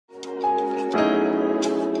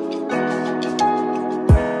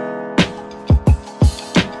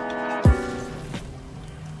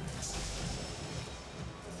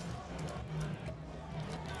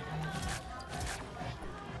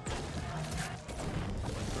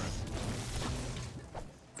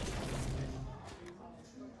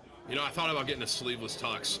You know, I thought about getting a sleeveless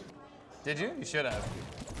tux. Did you? You should have.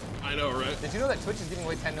 I know, right? Did you know that Twitch is giving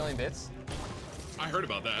away 10 million bits? I heard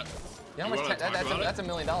about that. You know how much? That's $1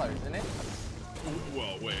 million, isn't it?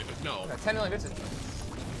 Whoa, wait, no. 10 million bits is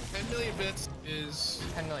 10 million bits is...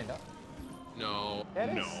 $10 million. No, Yeah,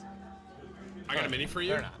 it no. is. I got a mini for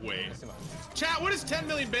you? Wait. Chat, what is 10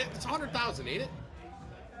 million bits? It's 100,000, ain't it?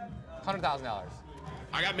 $100,000.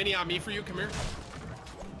 I got mini on me for you, come here.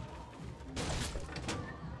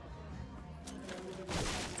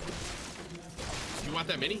 You want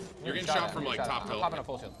that mini? You're getting shot from like top hill. I'm popping a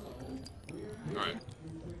full shield. Alright.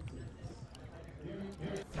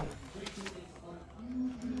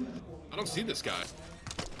 I don't see this guy. I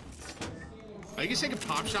think he's taking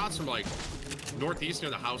pop shots from like northeast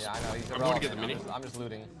near the house. Yeah, I know. He's I'm going to get the mini. I'm just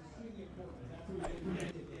looting.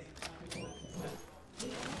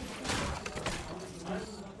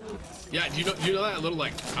 Yeah, do you know that little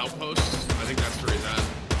like outpost? I think that's where he's at.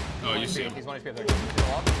 Oh, you see him? He's 1 HP up there. He's in the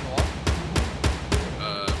wall. He's in the wall.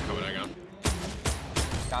 Coming, I got him.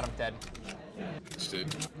 Got him dead. This dude.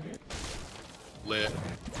 Lit.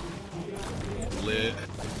 Lit.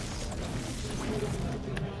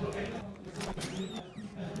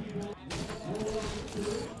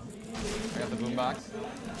 I got the boombox.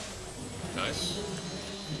 Nice.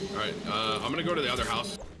 Alright, I'm gonna go to the other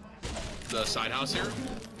house. The side house here,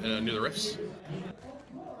 near the rifts.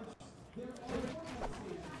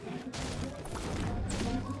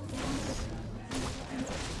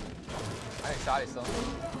 I ain't shot it still.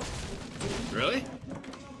 Really?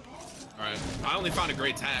 Alright, I only found a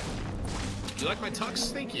great tack. You like my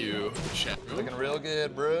tux? Thank you. Chat. Looking real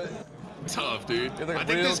good, bruh. Tough, dude. You're looking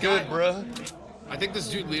real good, bruh. I think this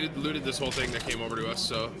dude looted this whole thing that came over to us,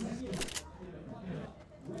 so.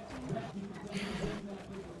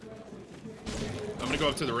 I'm gonna go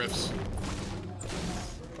up to the rifts.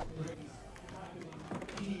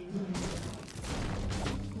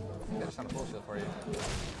 I just found a full shield for you.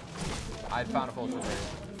 I found a full shield for you.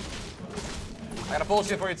 I got a full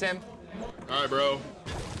shield for you, Tim. Alright, bro.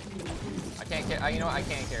 I can't carry. You know what? I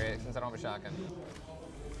can't carry it since I don't have a shotgun.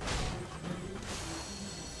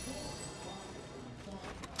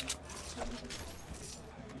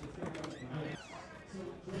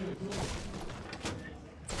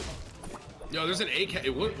 Yo, there's an AK.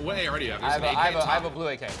 What AR do you have? I have a blue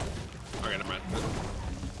AK. Okay, never mind.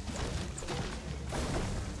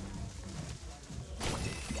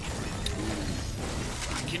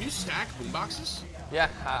 Can you stack boomboxes? Yeah,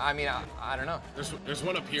 I mean, I don't know. There's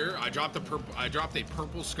one up here. I dropped a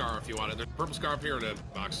purple scar if you want it. There's a purple scar up here in the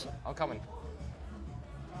box. I'm coming.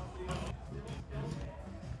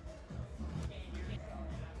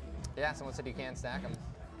 Yeah, someone said you can't stack them.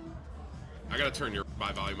 I gotta turn your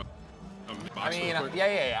buy volume up. I mean,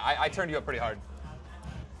 yeah. I turned you up pretty hard.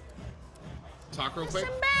 Talk real quick.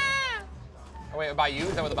 Oh wait, by you?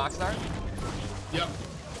 Is that where the boxes are? Yep.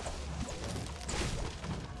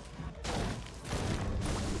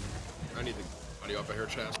 I need the audio up here,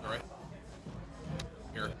 chat. All right.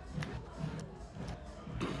 Here.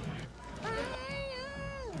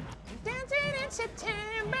 Dancing in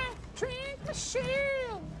September, drink the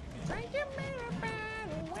shield, drink your mirror by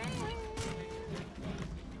the way.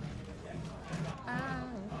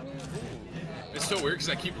 It's so weird because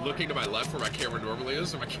I keep looking to my left where my camera normally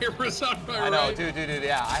is, and my camera's on my right. I know, dude.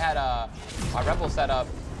 Yeah, I had my Rebel setup.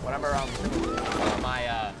 Whenever my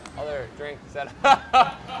other drink setup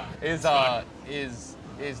is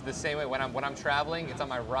the same way. When I'm traveling, it's on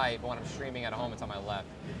my right, but when I'm streaming at home, it's on my left.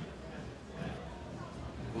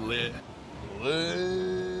 Lit.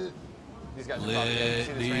 These guys are probably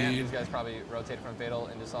see this ramp? These guys probably rotated from Fatal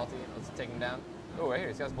into Salty. Let's take him down. Oh, right here,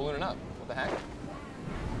 this guy's ballooning up. What the heck?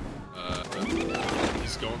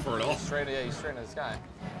 He's going for it all. He's straight into the sky.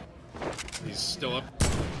 He's still up.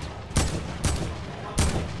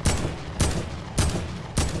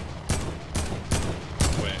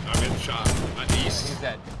 Wait, I'm getting shot. East. He's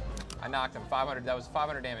dead. I knocked him. 500. That was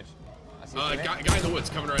 500 damage. I see guy in the woods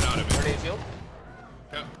coming right out of it. 38 shield.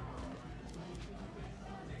 Yep.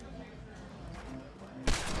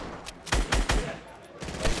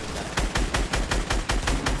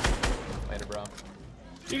 Later, bro.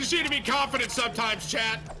 You just need to be confident sometimes,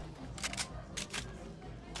 chat.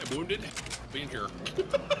 I'm wounded. Being here.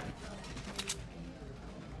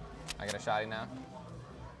 I got a shotty now.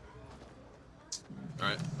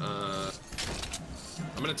 Alright, I'm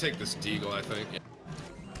gonna take this deagle, I think.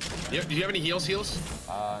 Yeah. Do you have any heals?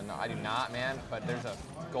 No, I do not, man. But there's a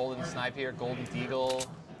golden snipe here, golden deagle.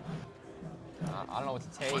 I don't know what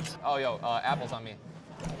to take. What? Oh, yo, apples on me.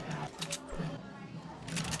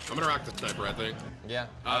 I'm gonna rock the sniper, I think. Yeah.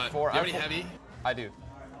 Do you have any heavy? I do.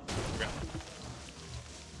 Okay.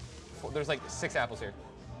 There's like 6 apples here.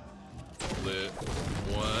 Lit.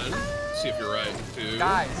 1. See if you're right. 2.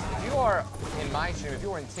 Guys, if you are in my stream, if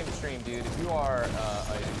you are in Tim's stream, dude, if you are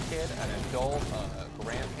a kid, an adult, a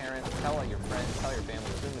grandparent, tell your friends, tell your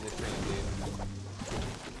family, tune to the stream, dude.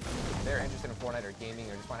 If they're interested in Fortnite or gaming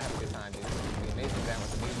or just want to have a good time, dude. It's gonna be an amazing event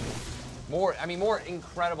with amazing, more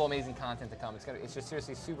incredible, amazing content to come. It's just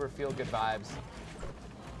seriously super feel good vibes.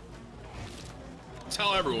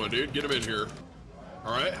 Tell everyone, dude. Get them in here.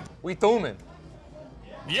 All right. We zooming.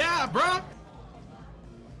 Yeah, bro.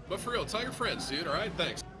 But for real, tell your friends, dude. All right.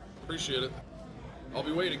 Thanks. Appreciate it. I'll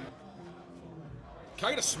be waiting. Can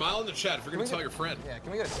I get a smile in the chat if you're gonna tell your friend? Yeah.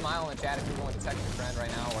 Can we get a smile in the chat if you're going to text your friend right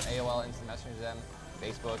now, or AOL instant message them,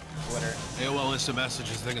 Facebook, Twitter. AOL instant message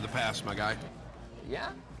is a thing of the past, my guy.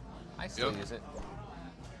 Yeah. I still use it.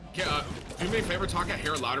 Okay, do me a favor, talk a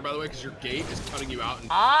hair louder, by the way, because your gate is cutting you out.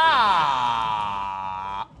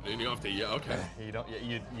 And and you have to, yeah, okay. You don't.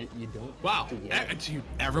 Wow, dude,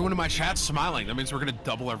 everyone in my chat's smiling. That means we're gonna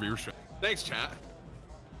double our viewership. Thanks, chat.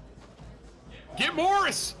 Get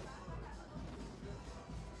Morris.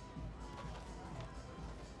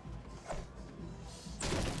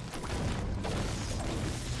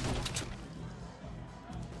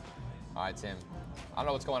 All right, Tim. I don't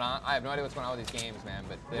know what's going on. I have no idea what's going on with these games, man.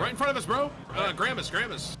 But right in front of us, bro. Grandma's. Where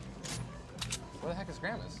the heck is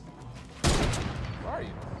Grandma's? Where are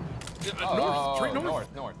you? North. Straight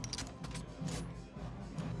north. North.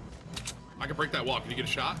 I can break that wall. Can you get a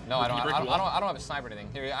shot? No, I don't have a sniper or anything.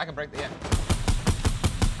 Here, I can break the. Yeah.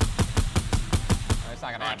 No, it's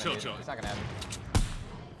not gonna happen. Chill. It's not gonna happen.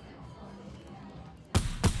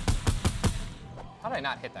 How did I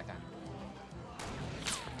not hit that guy?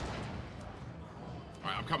 All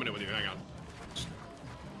right, I'm coming in with you. Hang on.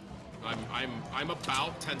 I'm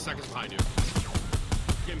about 10 seconds behind you.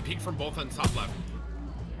 Getting peeked from both ends, top left.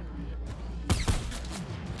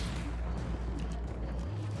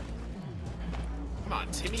 Come on,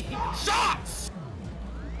 Timmy. Shots!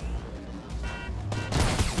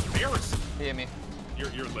 Embarrassing. He hit me. You're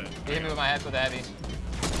lit. He hit me with my head with a heavy.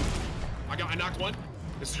 I knocked one.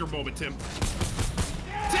 This is your moment, Tim.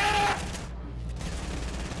 Tim!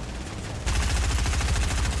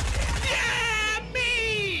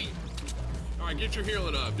 Get your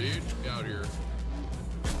healing up, dude. Get out here.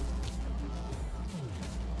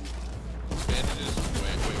 Bandages.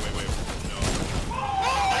 Wait. No.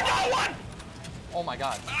 Oh, I got one! Oh my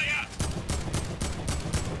god. Oh, yeah.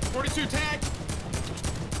 42 tag.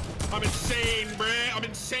 I'm insane, bruh. I'm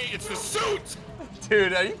insane. It's the suit.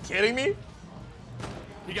 Dude, are you kidding me?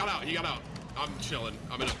 He got out. I'm chilling.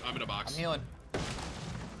 I'm in a box. I'm healing.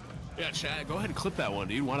 Yeah, Chad, go ahead and clip that one,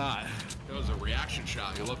 dude. Why not? That was a reaction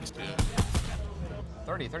shot. You love to see it.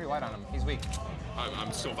 30 white on him. He's weak.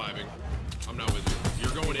 I'm still vibing. I'm not with you.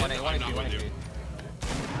 You're going in. I'm not with you.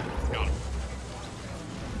 Got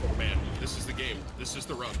him. Man, this is the game. This is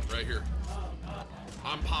the run right here.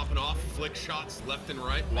 I'm popping off flick shots left and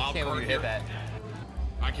right. Wild I can't card believe you hit that.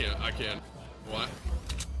 I can. What?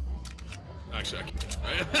 Actually, I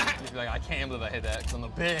can't. You'd be like, I can't believe I hit that because I'm the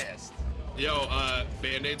best. Yo,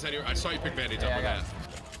 Band-Aids anywhere? I saw you pick Band-Aids up on that.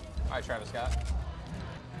 All right, Travis Scott.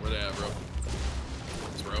 Where they at, bro?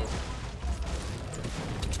 Bro.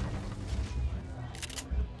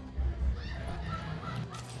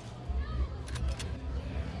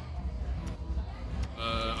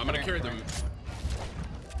 I'm gonna carry them.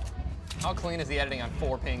 How clean is the editing on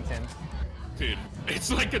 4 ping, Tim? Dude,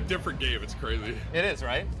 it's like a different game. It's crazy. It is,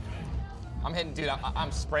 right? I'm hitting, dude.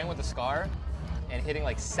 I'm spraying with the Scar and hitting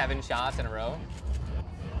like 7 shots in a row.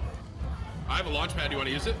 I have a launch pad. Do you want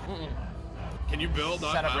to use it? Can you build?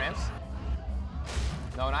 Set up ramps?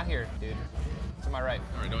 No, not here, dude. To my right.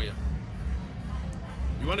 All right, don't you?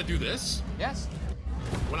 You want to do this? Yes.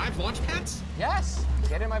 When I have launch pads? Yes.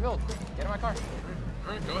 Get in my build. Get in my car.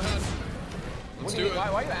 All right, go ahead. Let's do it. Why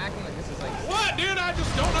are you acting like this is like... What, dude? I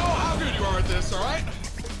just don't know how good you are at this, all right?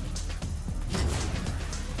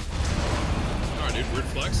 All right, dude. Weird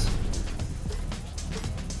flex.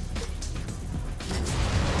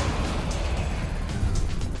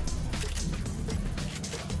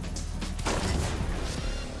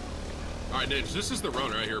 All right, Ninja, this is the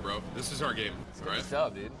run right here, bro. This is our game, all right? What's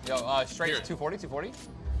up, dude? Yo, straight here. 240?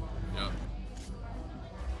 Yeah.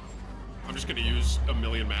 I'm just gonna use a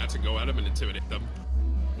million mats and go at them and intimidate them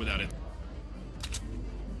without it.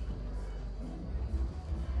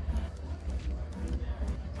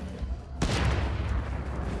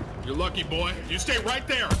 You're lucky, boy. You stay right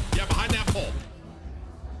there. Yeah, behind that pole.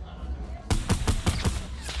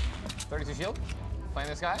 32 shield. Playing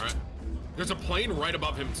this guy. All right. There's a plane right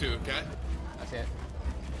above him too. Okay. That's it.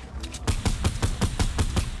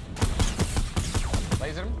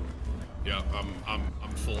 Laser him. Yeah, I'm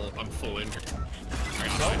full in here.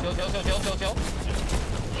 Chill.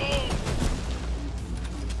 Oh!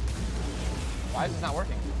 Why is this not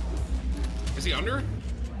working? Is he under?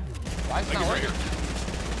 Why is this not working?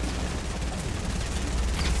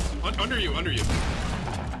 Right here. Under you.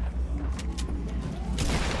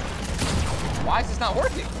 Why is this not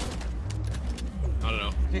working? I don't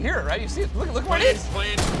know. You hear it, right? You see it. Look where it is.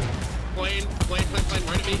 Plane, right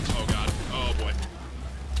at me. Oh god. Oh boy.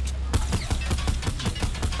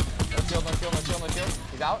 No shield.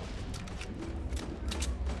 He's out.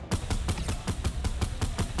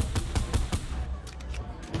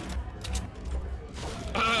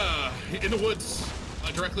 In the woods,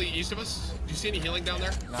 directly east of us. Do you see any healing down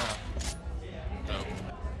there? No. No.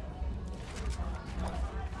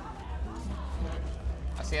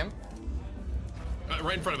 I see him.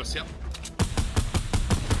 Right in front of us, yep.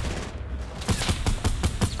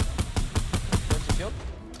 Where's your shield?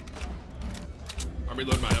 I'm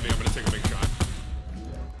reloading my heavy. I'm gonna take a big shot.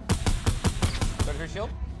 Where's your shield?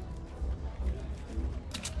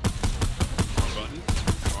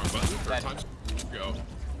 Wrong button. Third time. Go.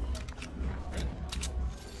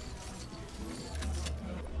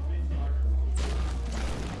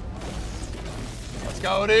 Let's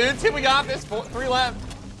go, dude. Tim, we got this. 3 left.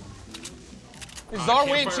 This is our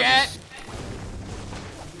win, chat.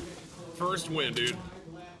 First win, dude.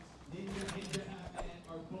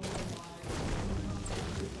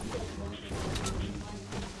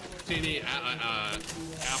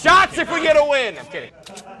 Shots if we get a win. I'm kidding.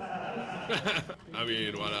 I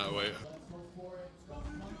mean, why not? Wait.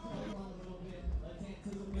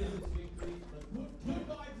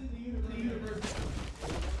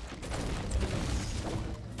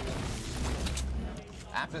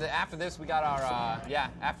 After this, we got our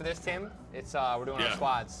after this, Tim, it's we're doing our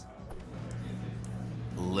squads.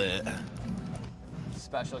 Lit.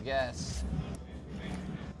 Special guest.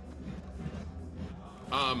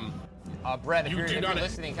 Brett, if you're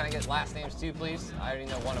listening, can I get last names too, please? I already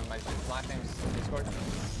know one of my last names in Discord.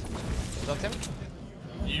 Is that Tim?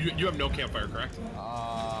 You have no campfire, correct?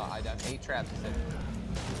 I have 8 traps.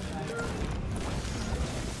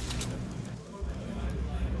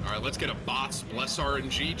 All right, let's get a bots bless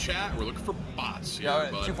RNG chat. We're looking for bots. Here,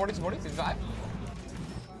 240, 255.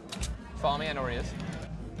 Follow me. I know where he is.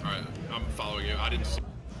 All right, I'm following you. I didn't see.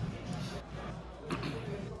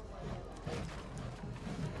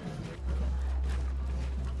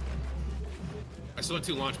 I still have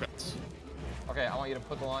 2 launch pads. Okay, I want you to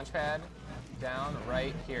put the launch pad down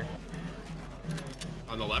right here.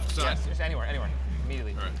 On the left side? Yes, just anywhere.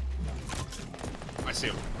 Immediately. All right. I see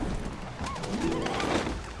them.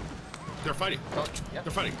 They're fighting. Oh, yep.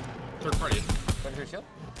 They're fighting. Third party. Go to your shield.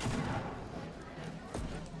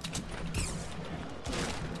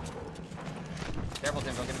 Careful,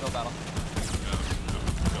 Tim. Don't get into a battle.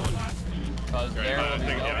 Because there will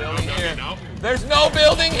be no building here. There's no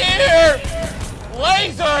building here!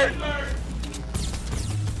 Laser!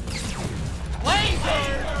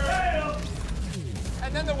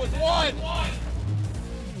 And then there was one!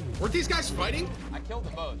 Weren't these guys fighting? I killed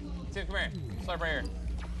them both. Tim, come here. Slurp right here.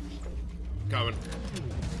 Coming.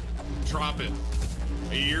 Drop it.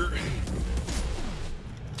 Here.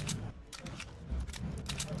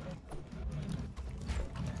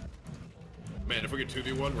 Man, if we get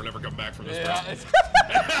 2v1, we're never coming back from this.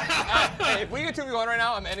 Hey, if we get 2v1 right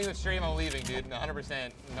now, I'm ending the stream. I'm leaving, dude.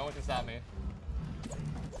 100%. No one can stop me.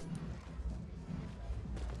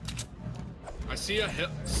 I see a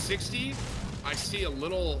 60. I see a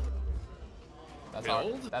little. That's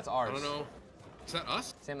build. ours. That's ours. I don't know. Is that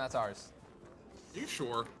us? Tim, that's ours. You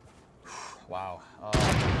sure? Wow.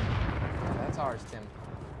 That's ours, Tim.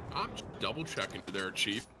 I'm double checking there,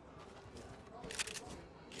 Chief.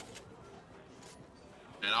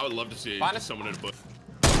 And I would love to see someone in a book.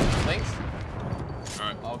 Links? All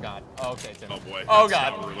right. Oh God. Okay, Tim. Oh boy. Oh That's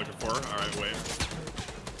God. not what we're looking for. All right, wait.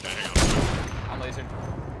 Okay, hang on. I'm lasered.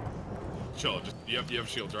 Chill. Just you have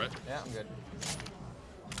shields, right? Yeah, I'm good.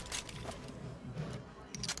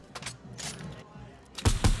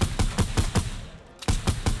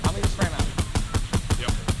 How many just frame out?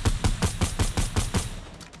 Yep.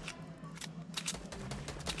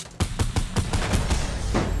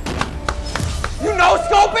 You no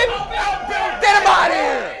scoping? Get him out of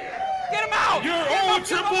here! Get him out!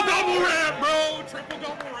 Triple double ramp, bro! Triple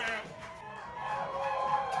double ramp.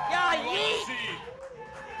 Yeah, yeet!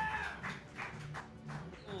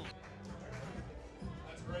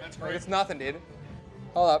 That's great. It's nothing, dude.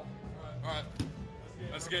 Hold up. All right.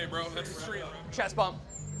 That's the game, bro. That's the street. Chest bump.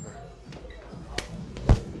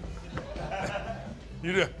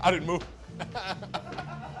 You did. I didn't move.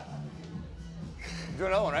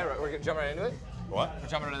 doing another one, right? We're gonna jump right into it. What? We're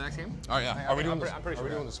jumping into the next game. Oh yeah. Are we doing this? I'm pretty sure. Are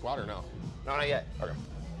we doing the squad or no? No, not yet. Okay.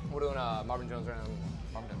 We're doing Marvin Jones right now.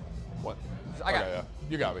 Marvin Jones. What? I got okay, it. yeah.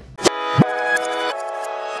 You got me.